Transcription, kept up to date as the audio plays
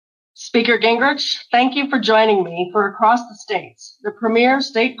Speaker Gingrich, thank you for joining me for Across the States, the premier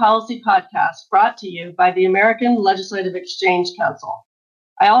state policy podcast brought to you by the American Legislative Exchange Council.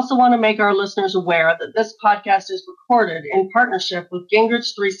 I also want to make our listeners aware that this podcast is recorded in partnership with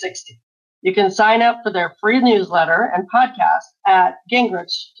Gingrich 360. You can sign up for their free newsletter and podcast at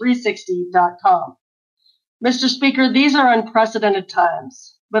gingrich360.com. Mr. Speaker, these are unprecedented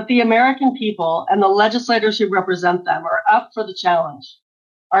times, but the American people and the legislators who represent them are up for the challenge.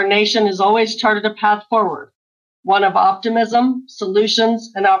 Our nation has always charted a path forward, one of optimism,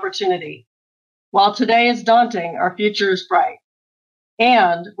 solutions, and opportunity. While today is daunting, our future is bright.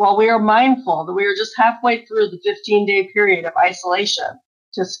 And while we are mindful that we are just halfway through the 15-day period of isolation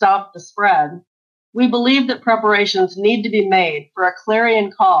to stop the spread, we believe that preparations need to be made for a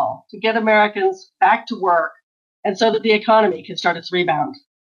clarion call to get Americans back to work and so that the economy can start its rebound.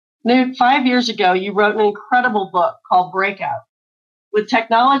 Newt, 5 years ago, you wrote an incredible book called Breakout. With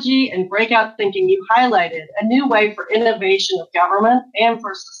technology and breakout thinking, you highlighted a new way for innovation of government and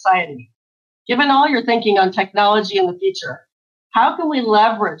for society. Given all your thinking on technology in the future, how can we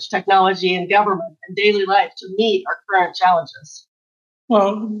leverage technology in government and daily life to meet our current challenges?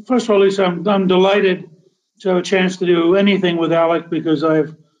 Well, first of all, Lisa, I'm delighted to have a chance to do anything with ALEC because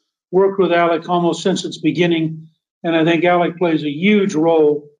I've worked with ALEC almost since its beginning, and I think ALEC plays a huge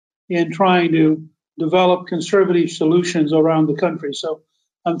role in trying to develop conservative solutions around the country. So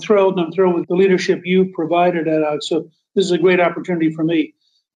I'm thrilled with the leadership you provided at ALEC. So this is a great opportunity for me.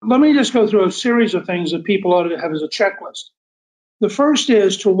 Let me just go through a series of things that people ought to have as a checklist. The first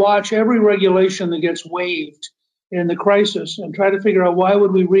is to watch every regulation that gets waived in the crisis and try to figure out why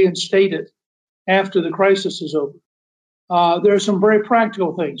would we reinstate it after the crisis is over. There are some very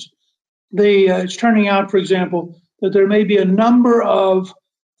practical things. It's turning out, for example, that there may be a number of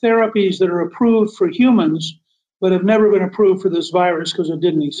therapies that are approved for humans but have never been approved for this virus because it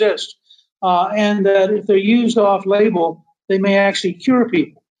didn't exist. And that if they're used off-label, they may actually cure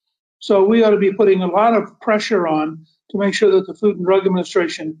people. So we ought to be putting a lot of pressure on to make sure that the Food and Drug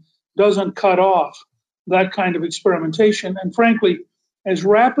Administration doesn't cut off that kind of experimentation. And frankly, as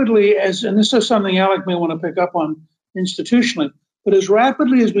rapidly as, and this is something ALEC may want to pick up on institutionally, but as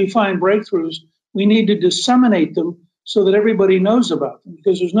rapidly as we find breakthroughs, we need to disseminate them so that everybody knows about them,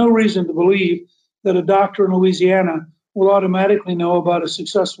 because there's no reason to believe that a doctor in Louisiana will automatically know about a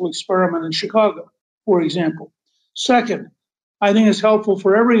successful experiment in Chicago, for example. Second, I think it's helpful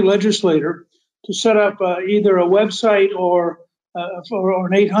for every legislator to set up either a website or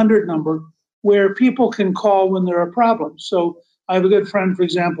an 800 number where people can call when there are problems. So I have a good friend, for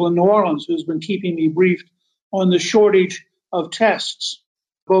example, in New Orleans, who's been keeping me briefed on the shortage of tests,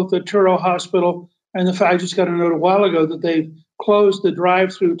 both at Turo Hospital and the fact I just got a note a while ago that they've closed the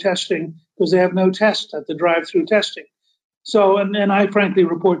drive-through testing because they have no tests at the drive-through testing. So, and I frankly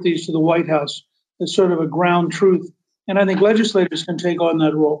report these to the White House as sort of a ground truth. And I think legislators can take on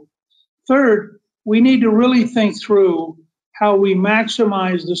that role. Third, we need to really think through how we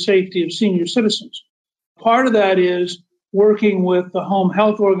maximize the safety of senior citizens. Part of that is working with the home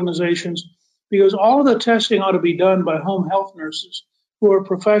health organizations, because all of the testing ought to be done by home health nurses who are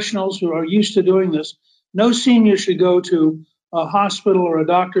professionals who are used to doing this. No senior should go to a hospital or a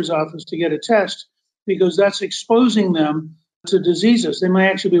doctor's office to get a test, because that's exposing them to diseases. They may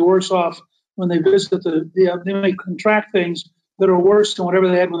actually be worse off when they visit they may contract things that are worse than whatever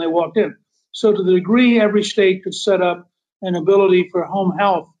they had when they walked in. So to the degree every state could set up an ability for home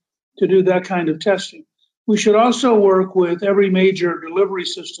health to do that kind of testing. We should also work with every major delivery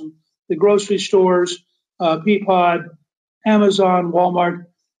system, the grocery stores, Peapod, Amazon, Walmart,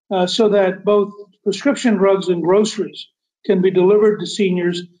 so that both prescription drugs and groceries can be delivered to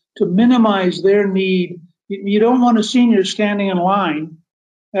seniors to minimize their need. You don't want a senior standing in line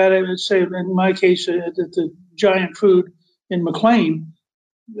at, I would say, in my case, at the Giant Food in McLean.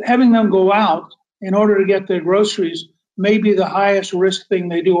 Having them go out in order to get their groceries may be the highest risk thing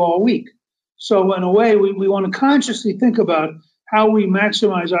they do all week. So in a way, we want to consciously think about how we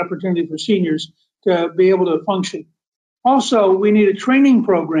maximize opportunity for seniors to be able to function. Also, we need training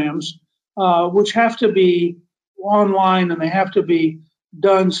programs which have to be online and they have to be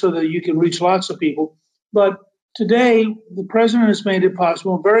done so that you can reach lots of people. But today, the president has made it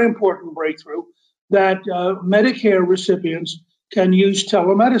possible, a very important breakthrough, that Medicare recipients can use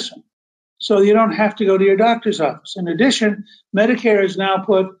telemedicine. So you don't have to go to your doctor's office. In addition, Medicare has now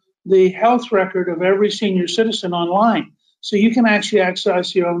put the health record of every senior citizen online. So you can actually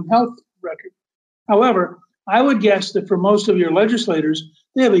access your own health record. However, I would guess that for most of your legislators,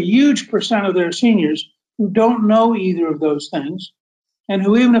 they have a huge percent of their seniors who don't know either of those things, and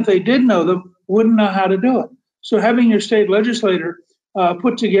who, even if they did know them, wouldn't know how to do it. So having your state legislator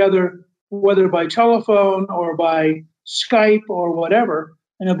put together, whether by telephone or by Skype or whatever,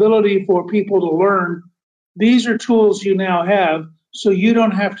 an ability for people to learn. These are tools you now have, so you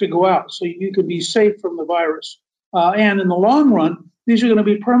don't have to go out, so you can be safe from the virus. And in the long run, these are going to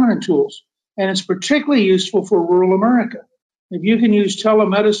be permanent tools. And it's particularly useful for rural America. If you can use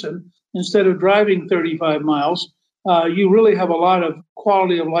telemedicine instead of driving 35 miles, you really have a lot of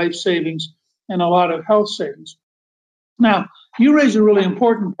quality of life savings and a lot of health savings. Now, you raise a really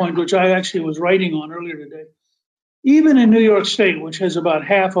important point, which I actually was writing on earlier today. Even in New York State, which has about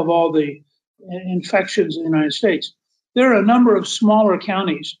half of all the infections in the United States, there are a number of smaller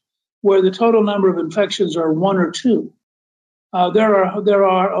counties where the total number of infections are 1 or 2. There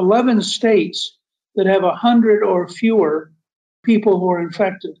are 11 states that have 100 or fewer people who are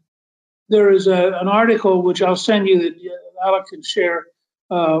infected. There is an article which I'll send you that Alec can share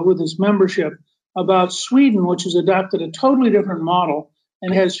with his membership about Sweden, which has adopted a totally different model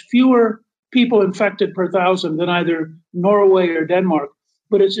and has fewer people infected per thousand than either Norway or Denmark.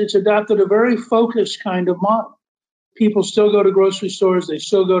 But it's adopted a very focused kind of model. People still go to grocery stores, they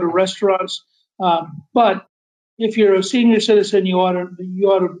still go to restaurants, but if you're a senior citizen, you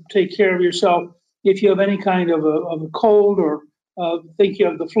ought to take care of yourself. If you have any kind of a cold or think you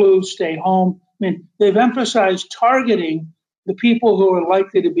have the flu, stay home. I mean, they've emphasized targeting the people who are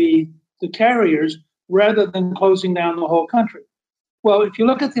likely to be the carriers rather than closing down the whole country. Well, if you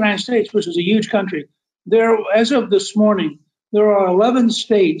look at the United States, which is a huge country, as of this morning, there are 11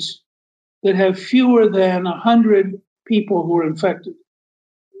 states that have fewer than 100 people who are infected.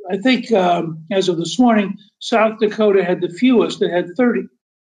 I think as of this morning, South Dakota had the fewest, it had 30.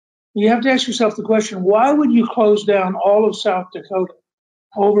 You have to ask yourself the question, why would you close down all of South Dakota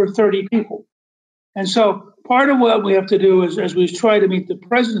over 30 people? And so part of what we have to do is, as we try to meet the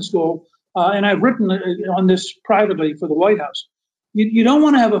president's goal, and I've written on this privately for the White House, you don't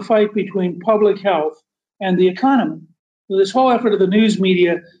want to have a fight between public health and the economy. So this whole effort of the news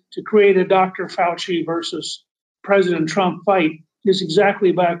media to create a Dr. Fauci versus President Trump fight is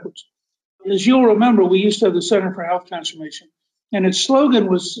exactly backwards. As you'll remember, we used to have the Center for Health Transformation, and its slogan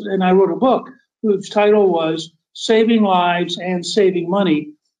was, and I wrote a book whose title was Saving Lives and Saving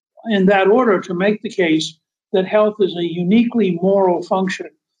Money, in that order to make the case that health is a uniquely moral function,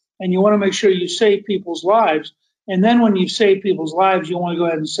 and you want to make sure you save people's lives. And then when you save people's lives, you want to go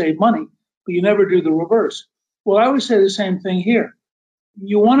ahead and save money, but you never do the reverse. Well, I would say the same thing here.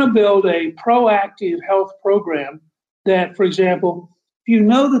 You want to build a proactive health program that, for example, if you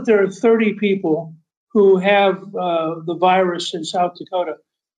know that there are 30 people who have the virus in South Dakota,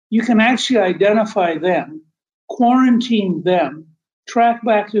 you can actually identify them, quarantine them, track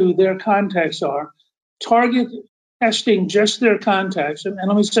back to who their contacts are, target testing just their contacts. And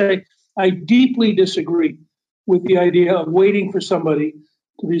let me say, I deeply disagree with the idea of waiting for somebody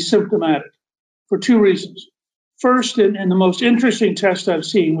to be symptomatic for 2 reasons. First, and the most interesting test I've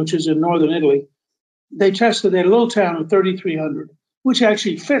seen, which is in northern Italy, they tested a little town of 3,300, which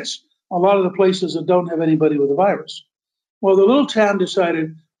actually fits a lot of the places that don't have anybody with the virus. Well, the little town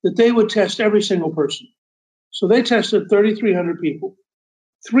decided that they would test every single person. So they tested 3,300 people.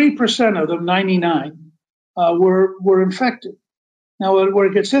 3% of them, 99, were infected. Now, where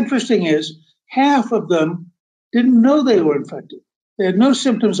it gets interesting is half of them didn't know they were infected. They had no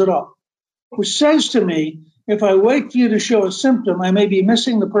symptoms at all, which says to me, if I wait for you to show a symptom, I may be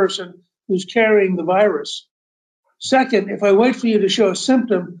missing the person who's carrying the virus. Second, if I wait for you to show a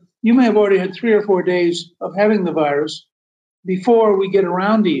symptom, you may have already had 3 or 4 days of having the virus before we get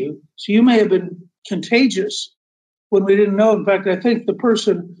around to you. So you may have been contagious when we didn't know. In fact, I think the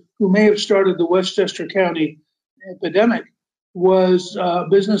person who may have started the Westchester County epidemic was a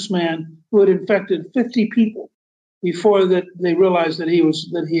businessman who had infected 50 people before that they realized that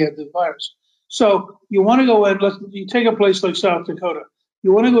he had the virus. So you want to go in, you take a place like South Dakota.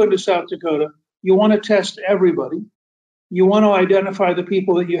 You want to go into South Dakota. You want to test everybody. You want to identify the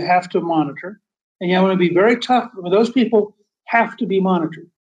people that you have to monitor. And you want to be very tough. I mean, those people have to be monitored.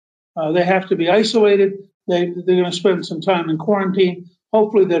 They have to be isolated. They're going to spend some time in quarantine.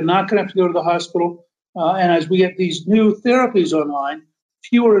 Hopefully, they're not going to have to go to the hospital. And as we get these new therapies online,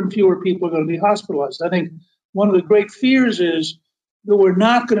 fewer and fewer people are going to be hospitalized. I think one of the great fears is that we're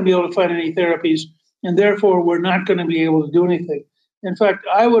not going to be able to find any therapies, and therefore we're not going to be able to do anything. In fact,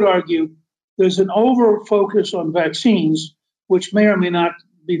 I would argue there's an over-focus on vaccines, which may or may not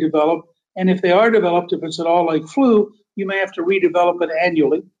be developed. And if they are developed, if it's at all like flu, you may have to redevelop it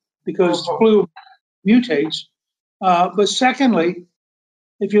annually because flu mutates. But secondly,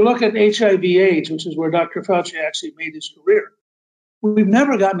 if you look at HIV/AIDS, which is where Dr. Fauci actually made his career, we've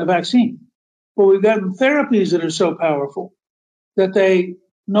never gotten a vaccine, but we've gotten therapies that are so powerful that they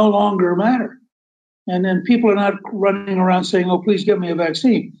no longer matter. And then people are not running around saying, oh, please give me a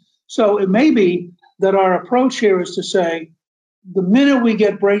vaccine. So it may be that our approach here is to say, the minute we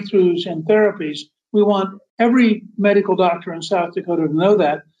get breakthroughs in therapies, we want every medical doctor in South Dakota to know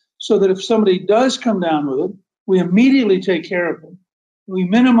that, so that if somebody does come down with it, we immediately take care of them. We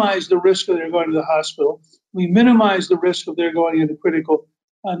minimize the risk of their going to the hospital. We minimize the risk of their going into critical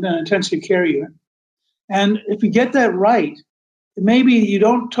intensive care unit. And if we get that right, maybe you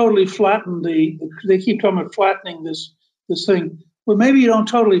don't totally flatten they keep talking about flattening this thing, but maybe you don't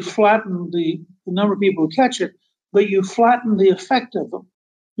totally flatten the number of people who catch it, but you flatten the effect of them,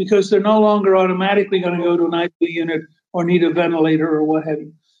 because they're no longer automatically going to go to an ICU unit or need a ventilator or what have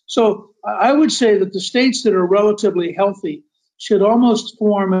you. So I would say that the states that are relatively healthy should almost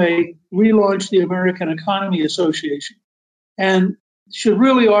form relaunch the American Economy Association, and should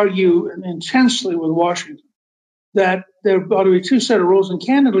really argue intensely with Washington that there ought to be two set of rules. And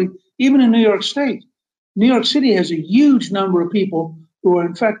candidly, even in New York State, New York City has a huge number of people who are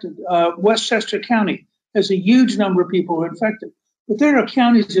infected. Westchester County has a huge number of people who are infected. But there are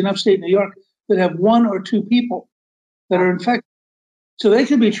counties in upstate New York that have one or two people that are infected. So they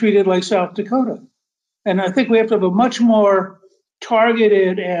can be treated like South Dakota. And I think we have to have a much more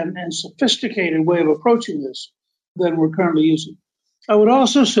targeted and sophisticated way of approaching this than we're currently using. I would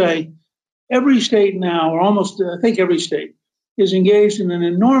also say every state now, or almost, I think every state, is engaged in an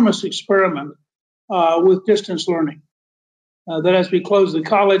enormous experiment with distance learning. That as we close the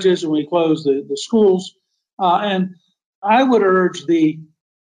colleges and we close the schools, and I would urge the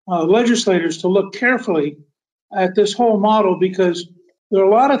legislators to look carefully at this whole model, because there are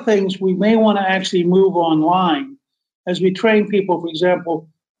a lot of things we may want to actually move online as we train people. For example,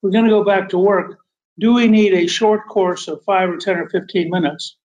 we're going to go back to work. Do we need a short course of 5 or 10 or 15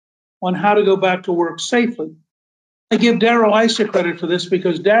 minutes on how to go back to work safely? I give Darrell Issa credit for this,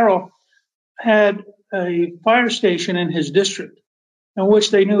 because Darrell had a fire station in his district in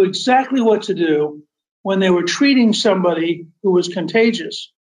which they knew exactly what to do when they were treating somebody who was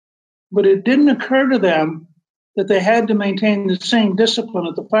contagious. But it didn't occur to them that they had to maintain the same discipline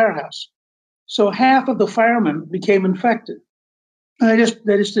at the firehouse. So half of the firemen became infected. And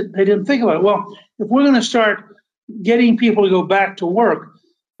they didn't think about it. Well, if we're going to start getting people to go back to work,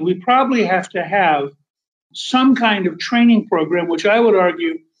 we probably have to have some kind of training program, which I would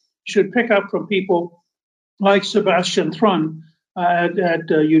argue should pick up from people like Sebastian Thrun at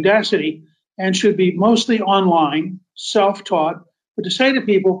Udacity, and should be mostly online, self-taught, but to say to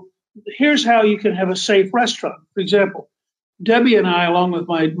people, here's how you can have a safe restaurant. For example, Debbie and I, along with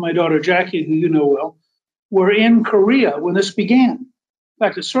my daughter Jackie, who you know well, were in Korea when this began. In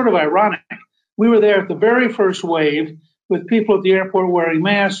fact, it's sort of ironic. We were there at the very first wave with people at the airport wearing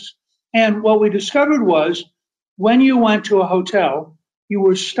masks. And what we discovered was, when you went to a hotel, you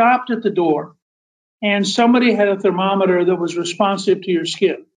were stopped at the door and somebody had a thermometer that was responsive to your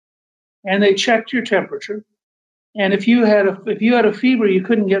skin. And they checked your temperature. And if you had a fever, you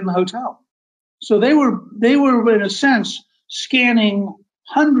couldn't get in the hotel. So they were in a sense scanning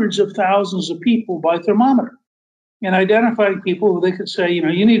hundreds of thousands of people by thermometer and identifying people who they could say,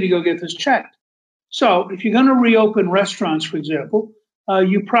 you need to go get this checked. So if you're going to reopen restaurants, for example,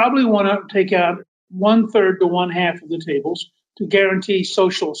 you probably want to take out 1/3 to 1/2 of the tables to guarantee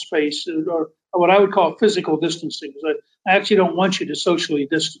social space, or what I would call physical distancing. I actually don't want you to socially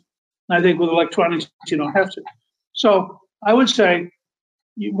distance. And I think with electronics, you don't have to. So I would say,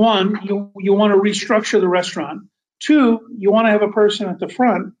 one, you want to restructure the restaurant. Two, you want to have a person at the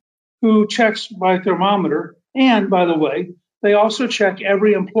front who checks by thermometer. And by the way, they also check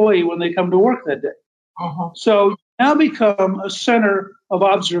every employee when they come to work that day. So you now become a center of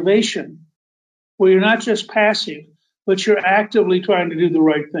observation where you're not just passive, but you're actively trying to do the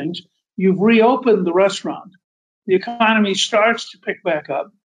right things. You've reopened the restaurant. The economy starts to pick back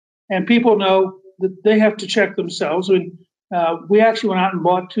up, and people know that they have to check themselves. We actually went out and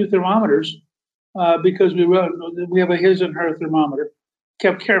bought 2 thermometers because we have a his and her thermometer,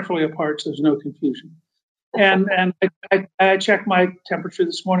 kept carefully apart so there's no confusion. And I checked my temperature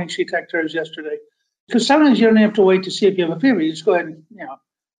this morning. She checked hers yesterday. Because sometimes you don't have to wait to see if you have a fever. You just go ahead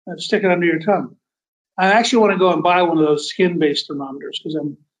and stick it under your tongue. I actually want to go and buy one of those skin-based thermometers because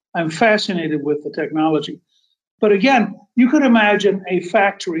I'm fascinated with the technology. But again, you could imagine a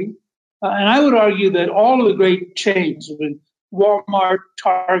factory, and I would argue that all of the great chains, Walmart,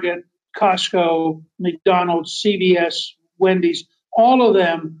 Target, Costco, McDonald's, CVS, Wendy's, all of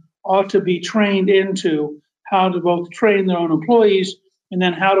them ought to be trained into how to both train their own employees and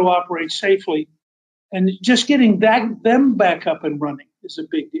then how to operate safely. And just getting them back up and running is a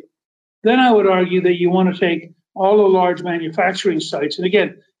big deal. Then I would argue that you want to take all the large manufacturing sites. And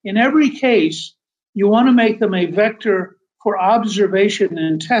again, in every case, you want to make them a vector for observation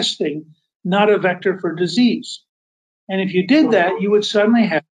and testing, not a vector for disease. And if you did that, you would suddenly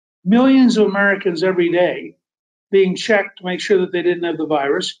have millions of Americans every day being checked to make sure that they didn't have the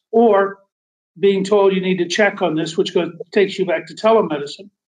virus, or being told you need to check on this, which takes you back to telemedicine,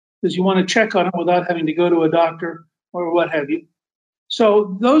 because you want to check on it without having to go to a doctor or what have you.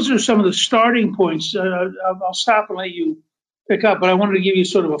 So those are some of the starting points. I'll stop and let you pick up, but I wanted to give you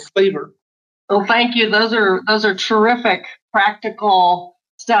sort of a flavor. Well, thank you. Those are terrific practical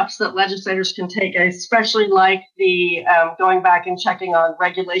steps that legislators can take. I especially like the going back and checking on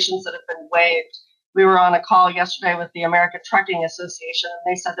regulations that have been waived. We were on a call yesterday with the American Trucking Association,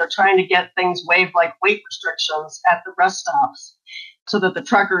 and they said they're trying to get things waived like weight restrictions at the rest stops so that the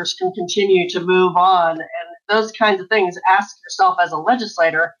truckers can continue to move on. And those kinds of things, ask yourself as a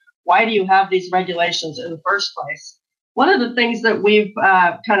legislator, why do you have these regulations in the first place? One of the things that we've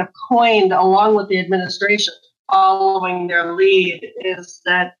kind of coined along with the administration following their lead is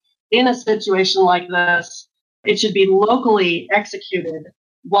that in a situation like this, it should be locally executed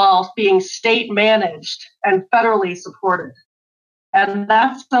while being state managed and federally supported. And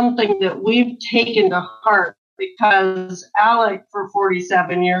that's something that we've taken to heart because ALEC for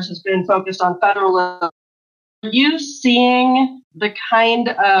 47 years has been focused on federalism. Are you seeing the kind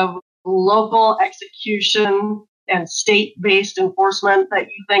of local execution and state-based enforcement that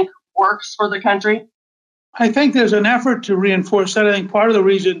you think works for the country? I think there's an effort to reinforce that. I think part of the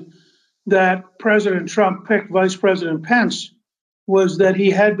reason that President Trump picked Vice President Pence was that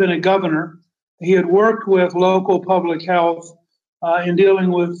he had been a governor. He had worked with local public health in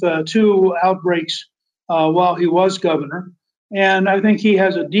dealing with 2 outbreaks while he was governor. And I think he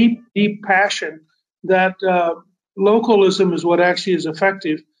has a deep, deep passion that localism is what actually is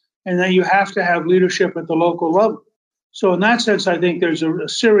effective and that you have to have leadership at the local level. So in that sense, I think there's a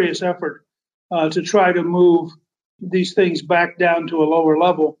serious effort to try to move these things back down to a lower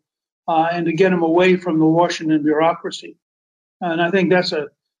level and to get them away from the Washington bureaucracy. And I think that's a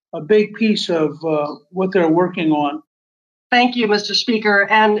big piece of what they're working on. Thank you, Mr. Speaker.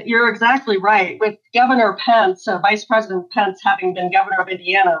 And you're exactly right. With Governor Pence, Vice President Pence having been governor of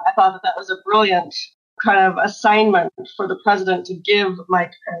Indiana, I thought that was a brilliant kind of assignment for the president to give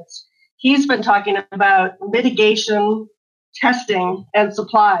Mike Pence. He's been talking about mitigation, testing, and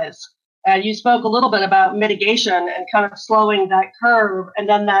supplies. You spoke a little bit about mitigation and kind of slowing that curve, and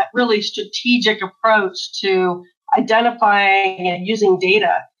then that really strategic approach to identifying and using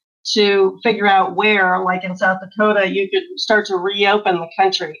data to figure out where, like in South Dakota, you could start to reopen the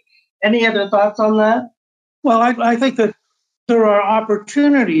country. Any other thoughts on that? Well, I think that there are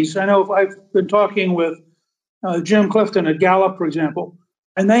opportunities. I know I've been talking with Jim Clifton at Gallup, for example,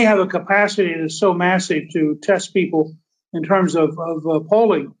 and they have a capacity that's so massive to test people in terms of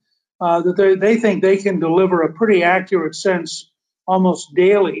polling that they think they can deliver a pretty accurate sense almost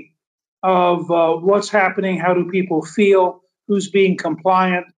daily of what's happening, how do people feel, who's being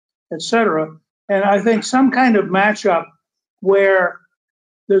compliant, et cetera. And I think some kind of matchup where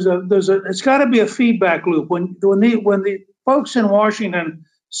it's got to be a feedback loop. When the folks in Washington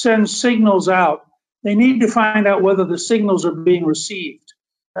send signals out, they need to find out whether the signals are being received.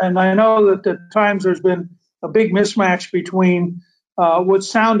 And I know that at times there's been a big mismatch between what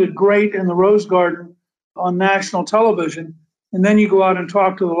sounded great in the Rose Garden on national television, and then you go out and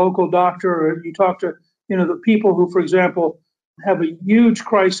talk to the local doctor, or you talk to the people who, for example, have a huge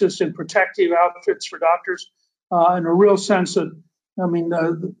crisis in protective outfits for doctors, and a real sense of,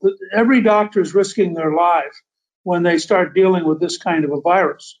 every doctor is risking their life when they start dealing with this kind of a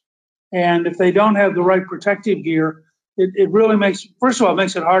virus. And if they don't have the right protective gear, it really makes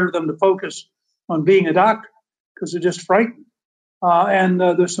it harder for them to focus on being a doctor because they're just frightened. And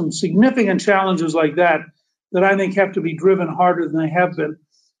there's some significant challenges like that I think have to be driven harder than they have been.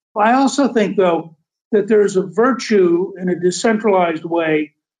 I also think, though, that there's a virtue in a decentralized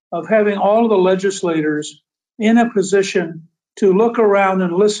way of having all of the legislators in a position to look around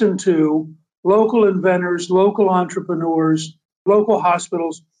and listen to local inventors, local entrepreneurs, local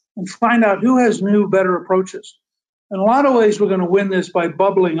hospitals, and find out who has new, better approaches. In a lot of ways, we're going to win this by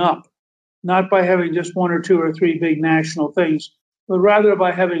bubbling up, not by having just 1 or 2 or 3 big national things, but rather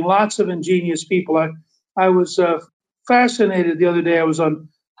by having lots of ingenious people. I was fascinated the other day. I was on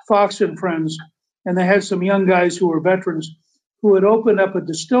Fox and Friends, and they had some young guys who were veterans who had opened up a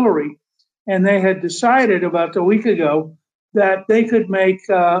distillery, and they had decided about a week ago that they could make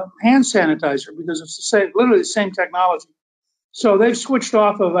hand sanitizer because it's literally the same technology. So they've switched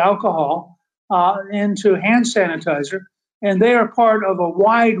off of alcohol into hand sanitizer, and they are part of a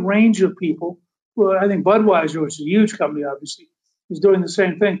wide range of people who well, I think Budweiser, which is a huge company, obviously, is doing the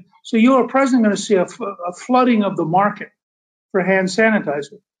same thing. So you are presently going to see a flooding of the market for hand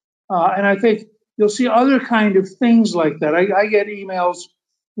sanitizer. And I think you'll see other kind of things like that. I get emails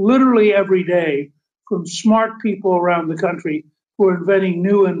literally every day from smart people around the country who are inventing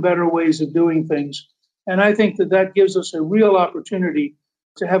new and better ways of doing things. And I think that gives us a real opportunity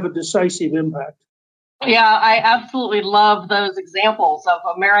to have a decisive impact. Yeah, I absolutely love those examples of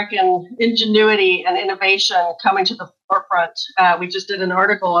American ingenuity and innovation coming to the forefront. We just did an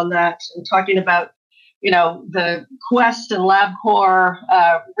article on that and talking about, the Quest and LabCorp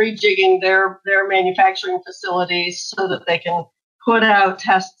rejigging their manufacturing facilities so that they can put out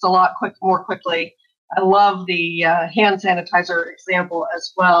tests a lot more quickly. I love the hand sanitizer example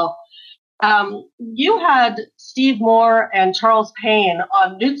as well. You had Steve Moore and Charles Payne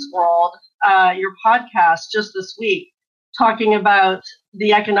on Newt's World, your podcast just this week, talking about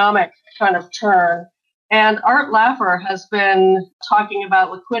the economic kind of turn. And Art Laffer has been talking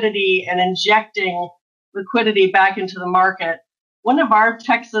about liquidity and injecting liquidity back into the market. One of our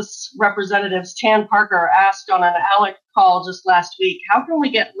Texas representatives, Tan Parker, asked on an ALEC call just last week, how can we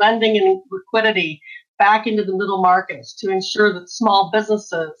get lending and liquidity back into the middle markets to ensure that small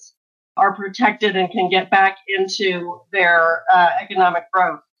businesses are protected and can get back into their economic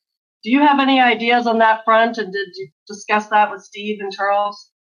growth? Do you have any ideas on that front? And did you discuss that with Steve and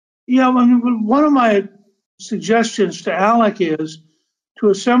Charles? Yeah, one of my suggestions to ALEC is to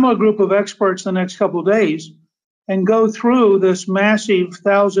assemble a group of experts the next couple of days and go through this massive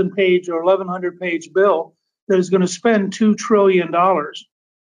 1,000-page or 1,100-page bill that is going to spend $2 trillion,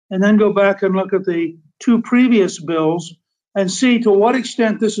 and then go back and look at the two previous bills and see to what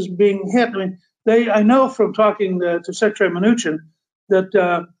extent this is being hit. I know from talking to Secretary Mnuchin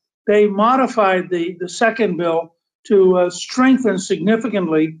that they modified the second bill to strengthen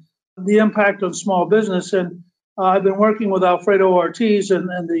significantly the impact on small business. And I've been working with Alfredo Ortiz and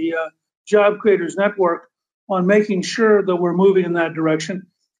the Job Creators Network on making sure that we're moving in that direction.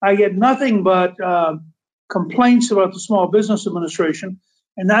 I get nothing but complaints about the Small Business Administration,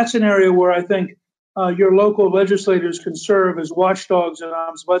 and that's an area where I think your local legislators can serve as watchdogs and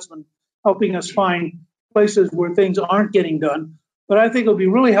ombudsmen, helping us find places where things aren't getting done. But I think it'll be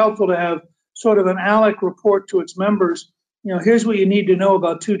really helpful to have sort of an ALEC report to its members. Here's what you need to know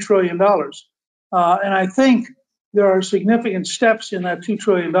about $2 trillion. And I think there are significant steps in that $2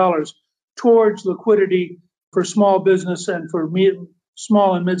 trillion towards liquidity for small business and for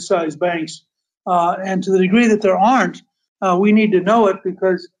small and mid-sized banks. And to the degree that there aren't, we need to know it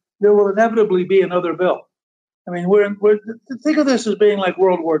because there will inevitably be another bill. I mean, think of this as being like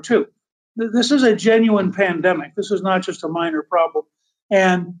World War II. This is a genuine pandemic. This is not just a minor problem.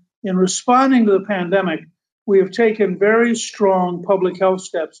 And in responding to the pandemic, we have taken very strong public health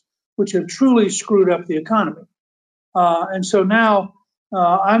steps, which have truly screwed up the economy. And so now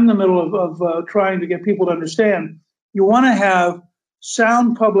I'm in the middle of trying to get people to understand you want to have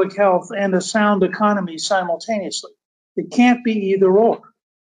sound public health and a sound economy simultaneously. It can't be either or.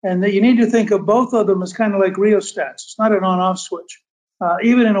 And that you need to think of both of them as kind of like rheostats. It's not an on-off switch.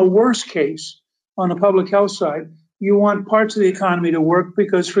 Even in a worst case on the public health side, you want parts of the economy to work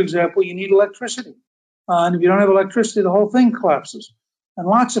because, for example, you need electricity. And if you don't have electricity, the whole thing collapses and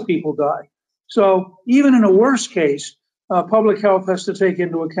lots of people die. So even in a worst case, public health has to take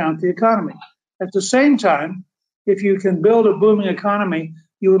into account the economy. At the same time, if you can build a booming economy,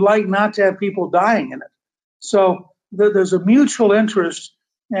 you would like not to have people dying in it. So there's a mutual interest.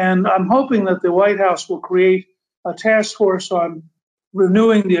 And I'm hoping that the White House will create a task force on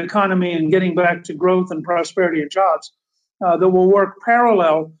renewing the economy and getting back to growth and prosperity and jobs that will work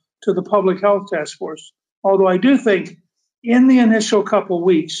parallel to the public health task force. Although I do think in the initial couple of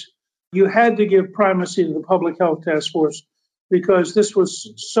weeks, you had to give primacy to the public health task force because this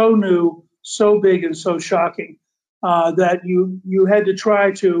was so new, so big, and so shocking that you had to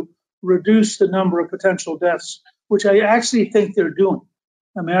try to reduce the number of potential deaths, which I actually think they're doing.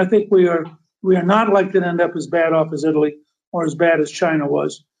 I mean, I think we are not likely to end up as bad off as Italy or as bad as China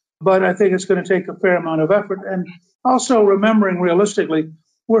was. But I think it's going to take a fair amount of effort. And also remembering realistically,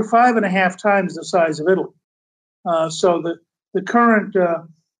 we're 5.5 times the size of Italy. So the current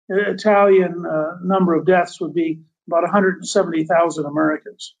Italian number of deaths would be about 170,000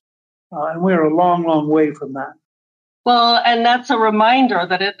 Americans. And we're a long, long way from that. Well, and that's a reminder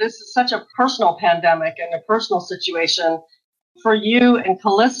that this is such a personal pandemic and a personal situation. For you and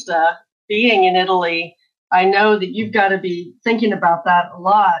Callista being in Italy, I know that you've got to be thinking about that a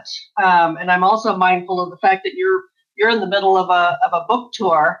lot. And I'm also mindful of the fact that you're in the middle of a book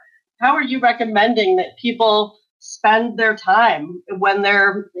tour. How are you recommending that people spend their time when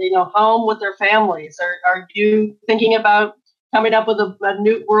they're, home with their families? Are you thinking about coming up with a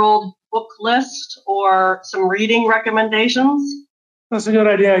Newt World book list or some reading recommendations? That's a good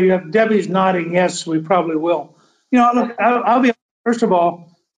idea. You have Debbie's nodding. Yes, we probably will. Look, I'll be, first of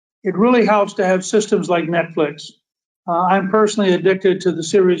all, it really helps to have systems like Netflix. I'm personally addicted to the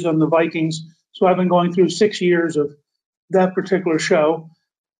series on the Vikings, so I've been going through 6 years of that particular show.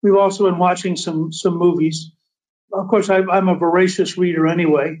 We've also been watching some movies. Of course, I'm a voracious reader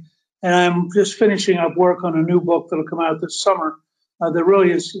anyway, and I'm just finishing up work on a new book that'll come out this summer that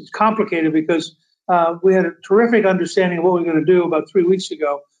really is complicated because we had a terrific understanding of what we were going to do about 3 weeks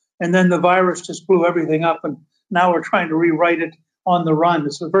ago, and then the virus just blew everything up, and now we're trying to rewrite it on the run.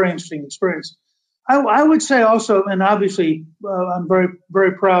 It's a very interesting experience. I would say also, and obviously I'm very,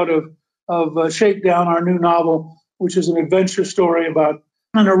 very proud of Shakedown, our new novel, which is an adventure story about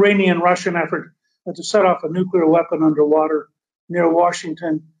an Iranian-Russian effort to set off a nuclear weapon underwater near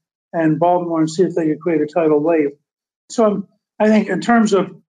Washington and Baltimore and see if they could create a tidal wave. So I think in terms of,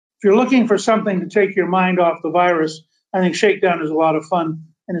 if you're looking for something to take your mind off the virus, I think Shakedown is a lot of fun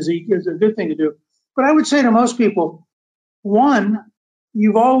and is a good thing to do. But I would say to most people, one,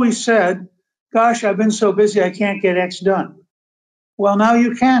 you've always said, gosh, I've been so busy I can't get X done. Well, now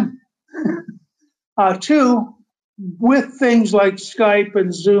you can. Two, with things like Skype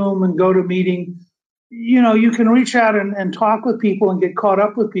and Zoom and GoToMeeting, you can reach out and talk with people and get caught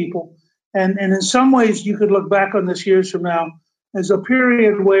up with people. And in some ways, you could look back on this years from now as a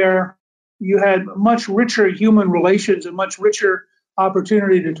period where you had much richer human relations and much richer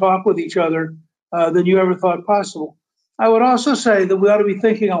opportunity to talk with each other than you ever thought possible. I would also say that we ought to be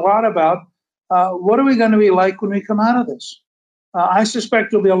thinking a lot about what are we going to be like when we come out of this? I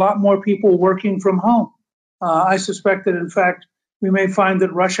suspect there'll be a lot more people working from home. I suspect that, in fact, we may find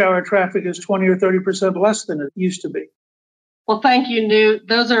that rush hour traffic is 20 or 30% less than it used to be. Well, thank you, Newt.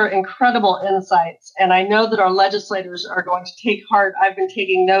 Those are incredible insights. And I know that our legislators are going to take heart. I've been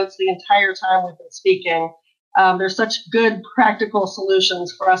taking notes the entire time we've been speaking. There's such good practical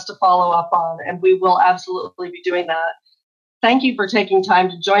solutions for us to follow up on, and we will absolutely be doing that. Thank you for taking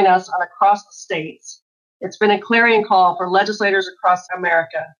time to join us on Across the States. It's been a clarion call for legislators across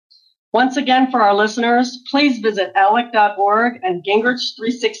America. Once again, for our listeners, please visit ALEC.org and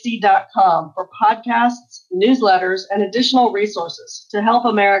Gingrich360.com for podcasts, newsletters, and additional resources to help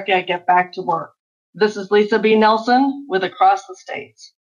America get back to work. This is Lisa B. Nelson with Across the States.